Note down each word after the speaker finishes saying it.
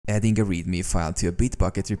Adding a Readme file to a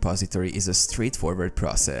Bitbucket repository is a straightforward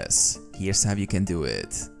process. Here's how you can do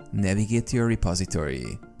it. Navigate to your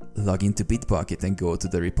repository. Log into Bitbucket and go to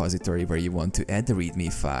the repository where you want to add the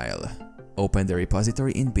Readme file. Open the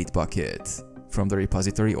repository in Bitbucket. From the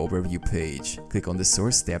repository overview page, click on the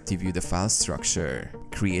Source tab to view the file structure.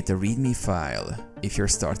 Create a Readme file. If you're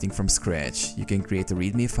starting from scratch, you can create a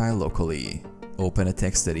Readme file locally. Open a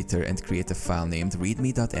text editor and create a file named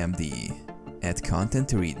readme.md. Add content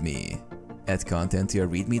to Readme. Add content to your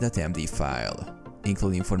readme.md file.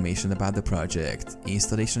 Include information about the project,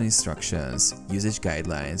 installation instructions, usage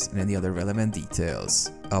guidelines, and any other relevant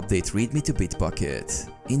details. Update Readme to Bitbucket.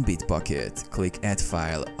 In Bitbucket, click Add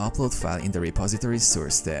File, Upload File in the repository's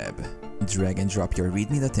Source tab. Drag and drop your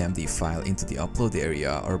readme.md file into the upload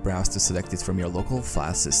area or browse to select it from your local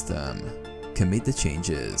file system. Commit the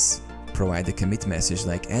changes. Provide a commit message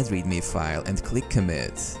like Add Readme file and click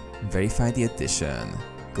Commit. Verify the addition.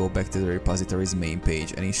 Go back to the repository's main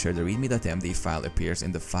page and ensure the readme.md file appears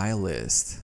in the file list.